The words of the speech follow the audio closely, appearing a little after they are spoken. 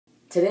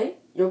Today,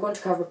 you're going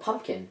to carve a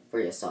pumpkin for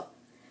yourself.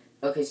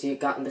 Okay, so you've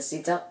gotten the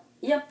seeds out?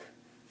 Yep.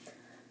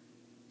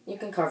 You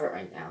can carve it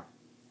right now.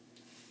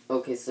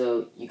 Okay,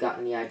 so you got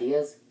any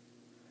ideas?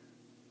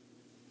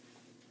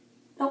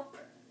 Nope.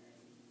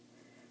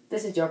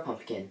 This is your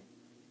pumpkin.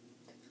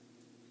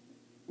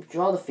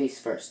 Draw the face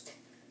first.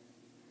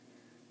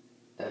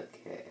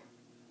 Okay.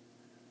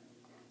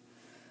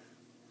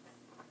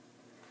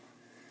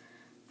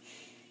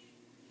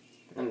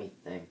 Let me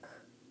think.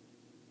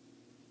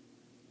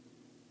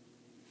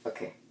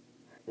 Okay.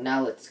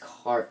 Now let's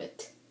carve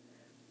it.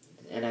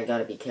 And I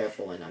gotta be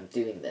careful when I'm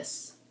doing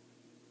this.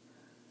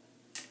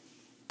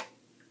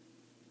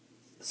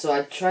 So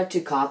I tried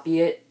to copy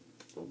it,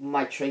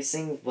 my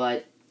tracing,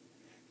 but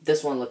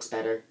this one looks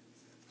better.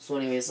 So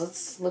anyways,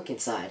 let's look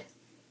inside.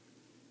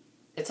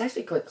 It's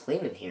actually quite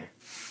clean in here.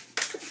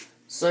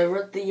 So I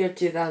wrote the year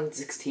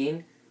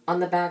 2016 on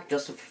the back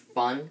just for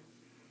fun.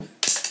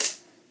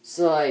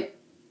 So I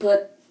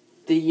put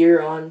the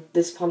year on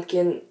this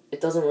pumpkin. It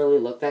doesn't really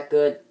look that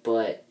good,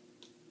 but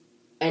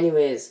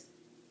anyways,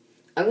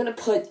 I'm gonna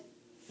put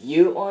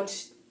you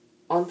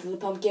onto the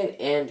pumpkin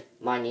and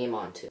my name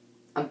onto it.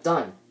 I'm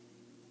done.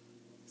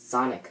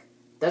 Sonic.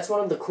 That's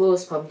one of the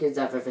coolest pumpkins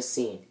I've ever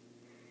seen.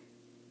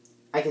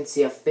 I can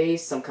see a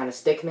face, some kind of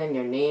stickman,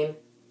 your name,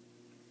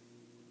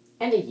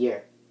 and a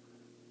year.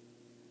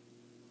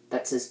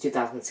 That says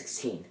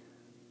 2016.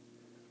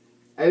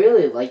 I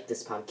really like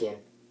this pumpkin.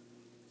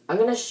 I'm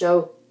gonna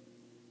show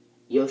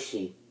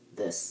Yoshi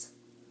this.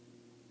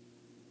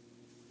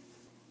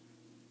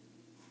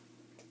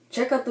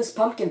 Check out this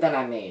pumpkin that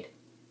I made.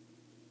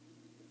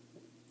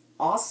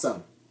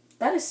 Awesome.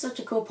 That is such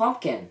a cool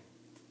pumpkin.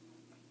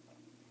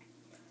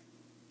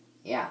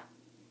 Yeah.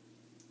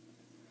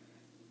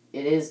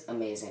 It is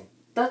amazing.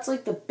 That's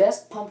like the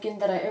best pumpkin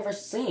that I ever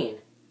seen.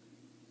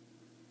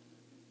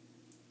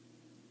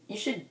 You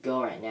should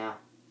go right now.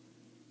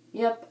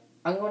 Yep,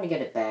 I'm going to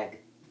get a bag.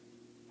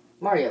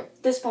 Mario,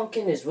 this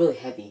pumpkin is really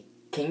heavy.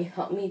 Can you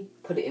help me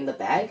put it in the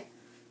bag?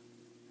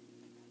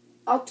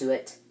 I'll do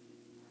it.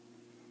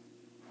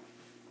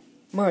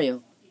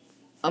 Mario,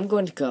 I'm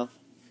going to go.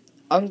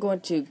 I'm going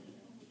to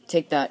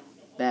take that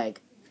bag.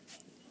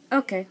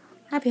 Okay,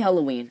 happy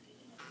Halloween.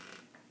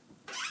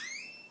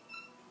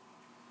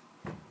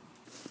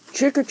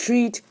 Trick or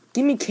treat,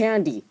 give me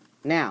candy,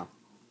 now.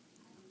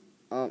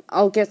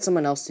 I'll get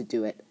someone else to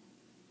do it.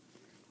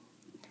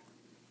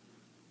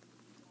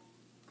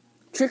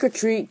 Trick or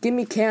treat, give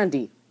me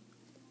candy.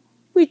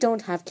 We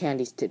don't have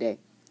candies today.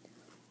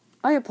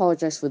 I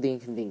apologize for the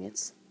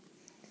inconvenience.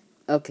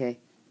 Okay.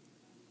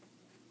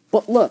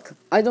 But look,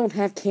 I don't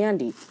have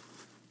candy.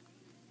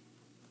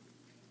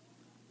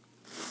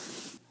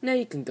 Now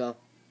you can go.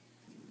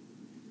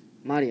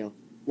 Mario,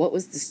 what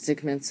was the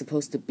stickman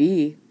supposed to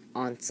be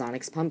on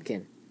Sonic's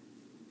pumpkin?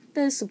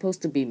 That is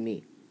supposed to be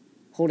me,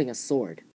 holding a sword.